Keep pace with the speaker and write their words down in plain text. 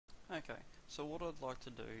Okay, so what I'd like to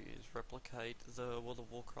do is replicate the World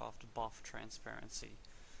of Warcraft buff transparency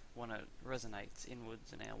when it resonates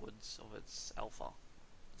inwards and outwards of its alpha.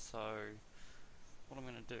 So what I'm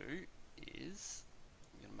going to do is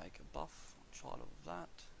I'm going to make a buff child of that,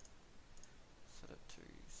 set it to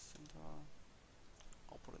center.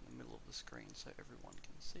 I'll put it in the middle of the screen so everyone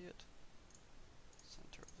can see it.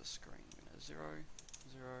 Center of the screen, 0,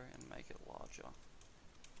 0, and make it larger.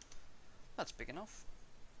 That's big enough.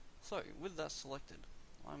 So with that selected,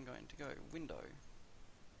 I'm going to go Window,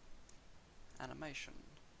 Animation,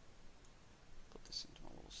 put this into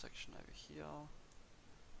my little section over here,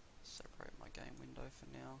 separate my game window for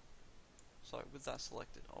now. So with that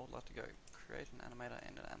selected, I would like to go Create an Animator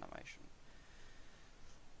and an Animation.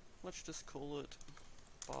 Let's just call it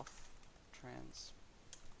Buff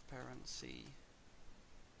Transparency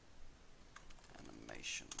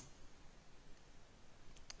Animation.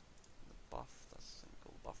 The buff, that's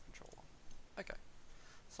called Buff Controller. Okay,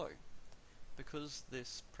 so because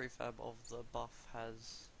this prefab of the buff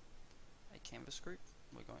has a canvas group,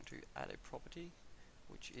 we're going to add a property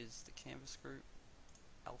which is the canvas group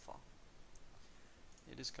alpha.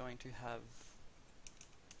 It is going to have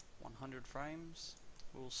 100 frames.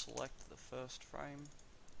 We'll select the first frame,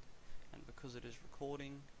 and because it is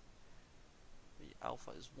recording, the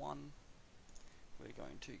alpha is 1. We're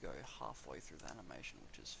going to go halfway through the animation,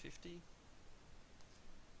 which is 50.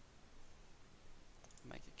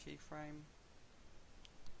 Make a keyframe.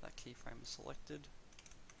 That keyframe is selected.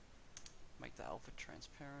 Make the alpha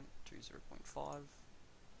transparent to 0.5.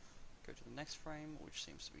 Go to the next frame, which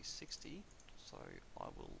seems to be 60, so I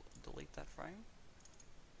will delete that frame.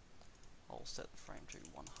 I'll set the frame to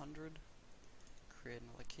 100, create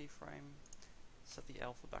another keyframe, set the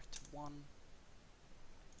alpha back to 1,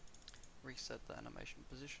 reset the animation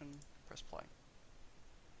position, press play.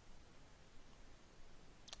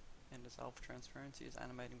 And this alpha transparency is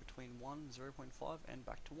animating between 1, 0.5 and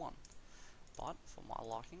back to 1. But for my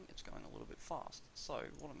liking, it's going a little bit fast. So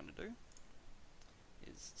what I'm going to do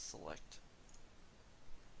is select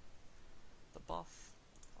the buff,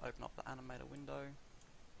 open up the animator window,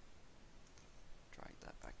 drag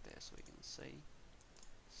that back there so we can see,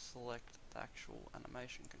 select the actual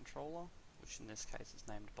animation controller, which in this case is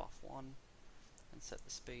named buff1, and set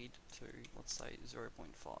the speed to, let's say,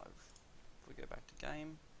 0.5. If we go back to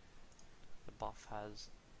game, the buff has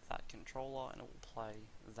that controller and it will play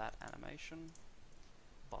that animation,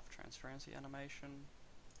 buff transparency animation.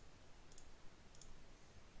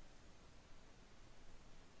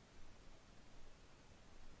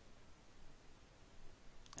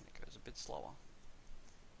 And it goes a bit slower.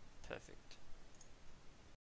 Perfect.